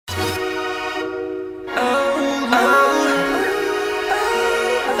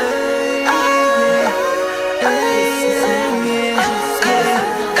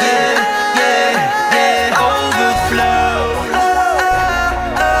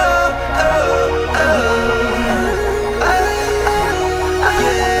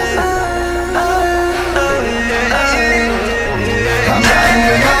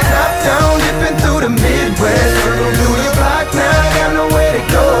The Midwest, through your block now, I got nowhere to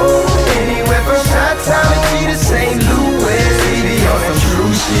go. Anywhere from Chi-Town to G to St. Louis, we be on some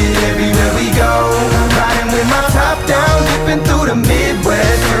true shit everywhere we go. Riding with my top down, dipping through the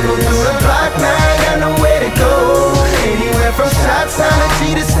Midwest, circle through the block now, I got nowhere to go. Anywhere from Chi-Town to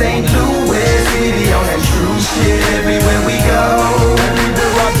G to St. Louis, we be on that true shit everywhere we go.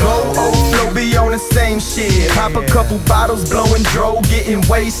 Everywhere I go, Ovaflo be on the same shit. Pop a couple bottles, blowing dro, getting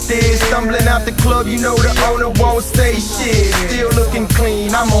wasted. Stumbling out the club, you know the owner won't say shit. Still looking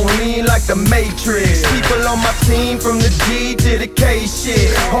clean, I'm on lean like the Matrix. People on my team from the G to the K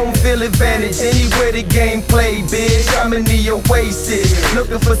shit. Home field advantage, anywhere the game play, bitch. I'm in the Oasis,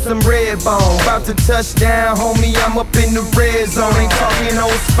 looking for some red bone. About to touch down, homie, I'm up in the red zone. Ain't talking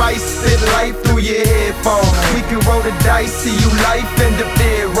old spice, spit life through your headphone. We can roll the dice, see you life and the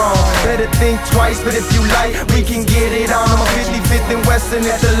dead wrong. Better think twice, but if you like, we can get it on. I'm a 55th and Western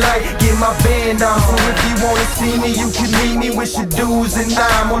at the light, get my band on. So if you wanna see me, you can meet me with your dues and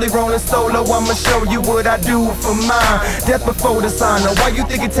I'm only rolling solo, I'ma show you what I do for mine. Death before dishonor, why you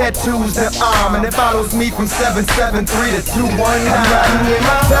thinking tattoos the arm? And it follows me from 773 to 219. I'm riding with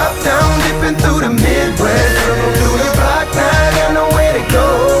my top down, dipping through the Midwest, through the block now, I got nowhere to go.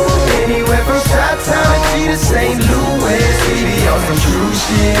 Anywhere from Chi-Town to G to St. Louis, we be on some true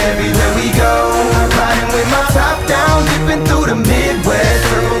shit everywhere we go. Riding with my top down, dipping through the Midwest,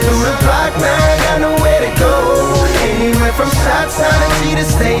 through the block now, I got nowhere to go. Anywhere from Chi-Town to G to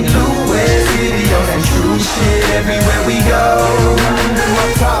St. Louis, we be on that true shit everywhere we go. With my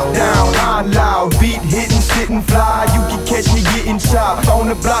top down, I'm loud, beat hitting, sitting fly. You can catch me getting chopped on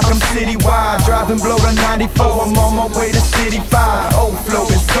the block, I'm citywide, driving blow to 94. I'm on my way to City 5. Ovaflo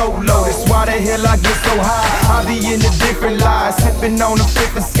is so low, that's why the hell I get so high. I be in a different life, sipping on the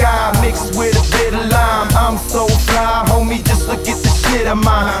fifth and sky, mixed with a bit of lime. I'm so fly, homie, just look at the shit of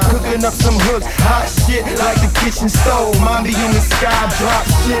mine. Cooking up some hooks, hot shit like the kitchen stove. Mine be in the sky, drop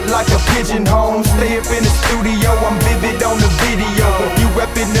shit like a pigeon home. Stay up in the studio, I'm vivid on the video. If you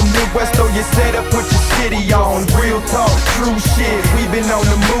rep in the Midwest, throw your setup, put your city on. Real talk, true shit, we been on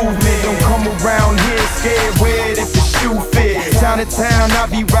the movement. Don't come around here scared, wear it if the shoe fit. Town to town, I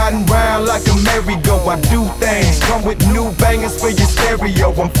be riding round like a merry-go. I do things, come with new bangers for your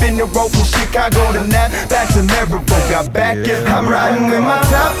stereo. I'm finna roll from Chicago to Nap, back to Maribel. Got back in. I'm riding with my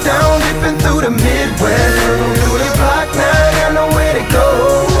top down, dipping through the Midwest, through the block now, I got nowhere to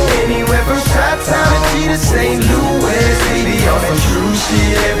go. Anywhere from Chi-Town to G to St. Louis, we be on some true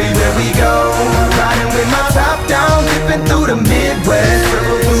shit everywhere we go. Riding with my top down, dipping through the Midwest,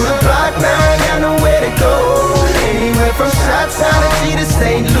 through the block now, I got nowhere to go. Anywhere from Chi-Town to G to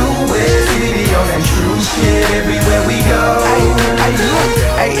St. Louis, we be on that true shit everywhere we go.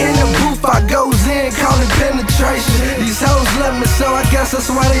 Hey, in the booth I goes in, calling penetration. These hoes love me, so I guess that's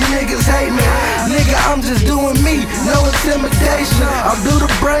why they niggas hate me. Nigga, I'm just doing me, no intimidation. I blew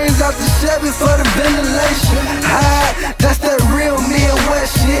the brains out the Chevy for the ventilation. High, that's that real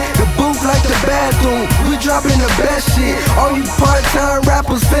Midwest shit. The booth like the bathroom, we dropping the best shit. All you part-time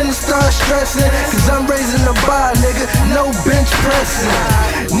rappers finna start stressing, cause I'm raising the bar, nigga, no bench pressing.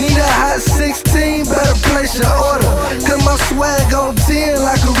 Need a hot 16, better place your order, cause my swag on 10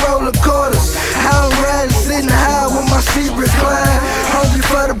 like a roll of quarters. How I'm riding, sitting high with my seat recline, hungry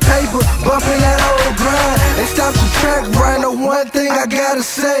for the paper, bumping that old grind. They stopped the track, right? The one thing I gotta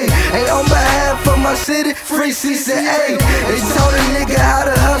say, ain't on behalf of my city, free CCA. They told a nigga how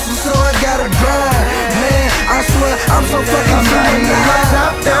to hustle, so I gotta grind. Man, I swear I'm so fucking riding with my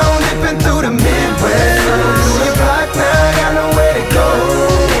top down, dipping through the Midwest, through the block now, I got nowhere to go.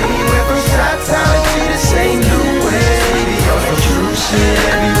 Anywhere from Chi-Town to G to St. Louis, we be on some true shit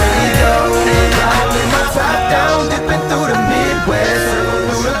everywhere we go. Riding with my top down, dipping through the Midwest,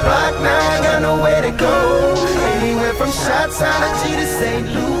 through the block now, I got nowhere to go. Anywhere from Chi-Town to G to St.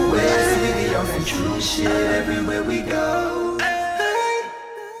 Louis, we be on some true shit everywhere we go.